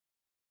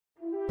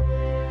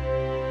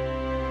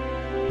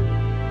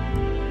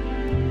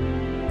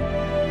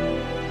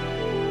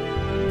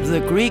The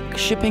Greek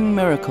shipping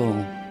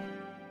miracle.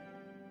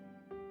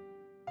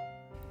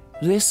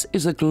 This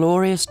is a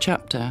glorious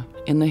chapter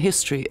in the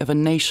history of a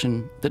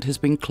nation that has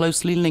been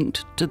closely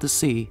linked to the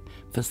sea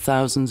for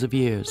thousands of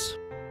years.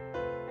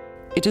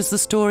 It is the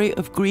story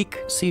of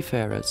Greek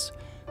seafarers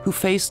who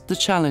faced the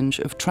challenge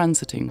of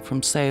transiting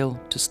from sail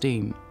to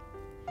steam.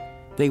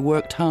 They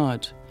worked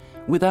hard,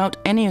 without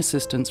any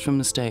assistance from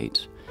the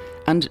state,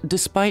 and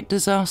despite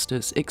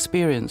disasters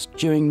experienced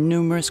during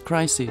numerous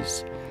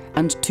crises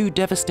and 2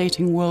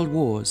 devastating world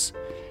wars,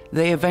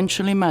 they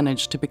eventually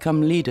managed to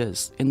become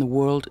leaders in the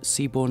world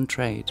seaborne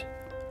trade.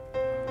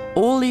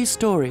 All these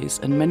stories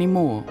and many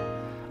more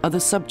are the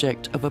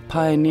subject of a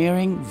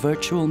pioneering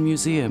virtual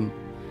museum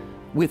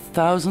with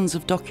thousands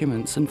of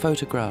documents and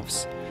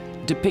photographs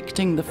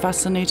depicting the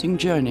fascinating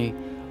journey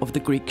of the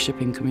Greek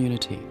shipping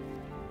community.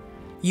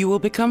 You will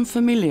become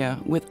familiar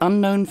with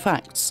unknown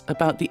facts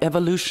about the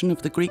evolution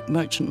of the Greek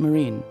merchant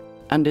marine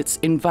and its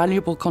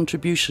invaluable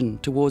contribution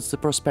towards the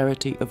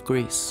prosperity of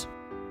Greece.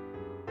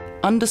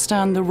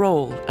 Understand the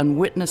role and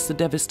witness the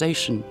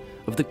devastation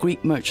of the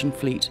Greek merchant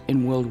fleet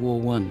in World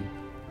War I.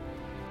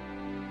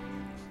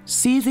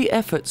 See the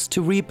efforts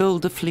to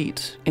rebuild the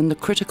fleet in the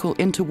critical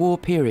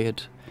interwar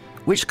period,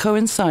 which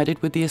coincided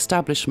with the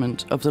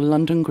establishment of the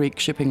London Greek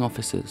shipping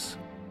offices.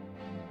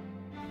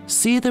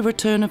 See the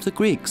return of the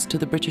Greeks to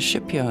the British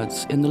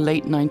shipyards in the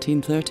late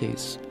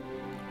 1930s,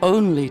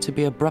 only to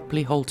be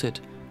abruptly halted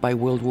by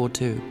World War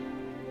II.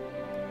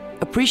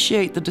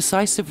 Appreciate the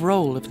decisive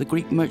role of the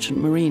Greek merchant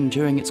marine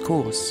during its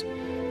course,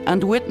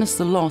 and witness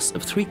the loss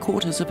of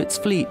 3/4 of its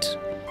fleet,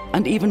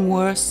 and even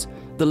worse,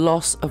 the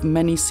loss of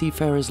many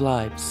seafarers'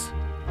 lives.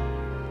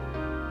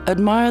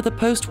 Admire the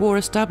post-war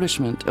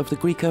establishment of the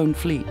Greek-owned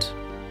fleet,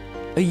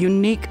 a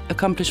unique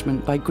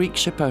accomplishment by Greek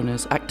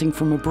shipowners acting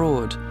from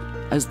abroad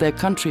as their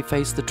country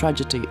faced the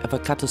tragedy of a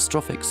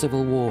catastrophic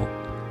civil war.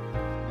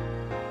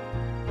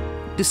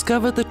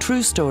 Discover the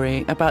true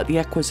story about the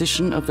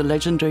acquisition of the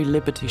legendary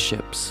Liberty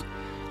ships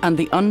and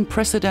the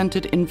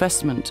unprecedented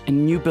investment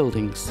in new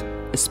buildings,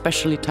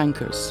 especially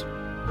tankers.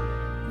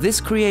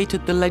 This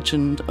created the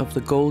legend of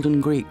the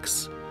Golden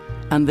Greeks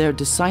and their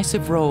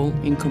decisive role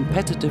in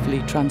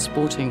competitively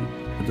transporting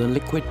the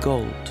liquid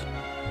gold.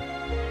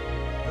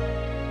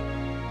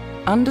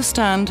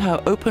 Understand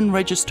how open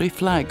registry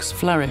flags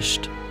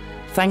flourished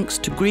thanks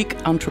to Greek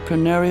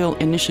entrepreneurial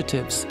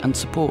initiatives and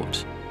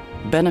support,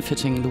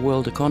 benefiting the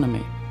world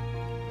economy.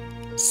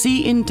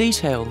 See in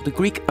detail the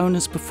Greek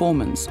owners'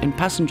 performance in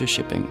passenger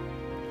shipping,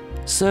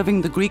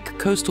 serving the Greek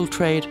coastal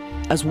trade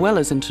as well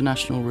as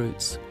international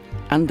routes,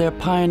 and their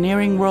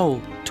pioneering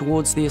role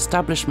towards the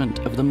establishment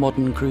of the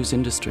modern cruise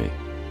industry.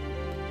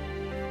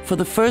 For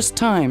the first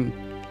time,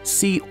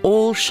 see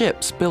all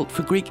ships built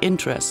for Greek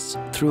interests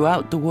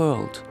throughout the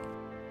world.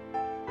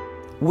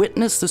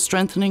 Witness the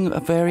strengthening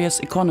of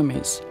various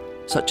economies,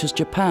 such as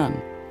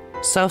Japan,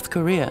 South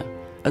Korea,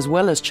 as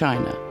well as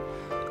China,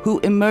 who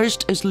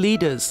emerged as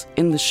leaders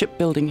in the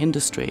shipbuilding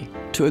industry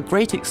to a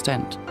great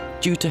extent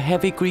due to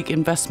heavy Greek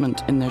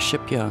investment in their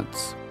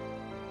shipyards.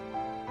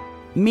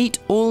 Meet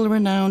all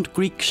renowned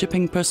Greek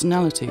shipping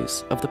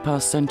personalities of the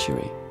past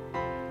century.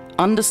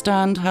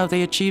 Understand how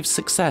they achieved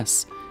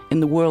success in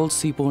the world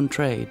seaborne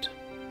trade.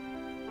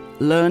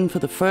 Learn for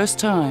the first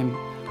time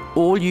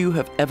all you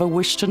have ever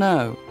wished to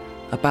know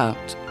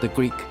about the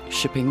Greek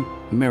shipping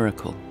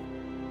miracle.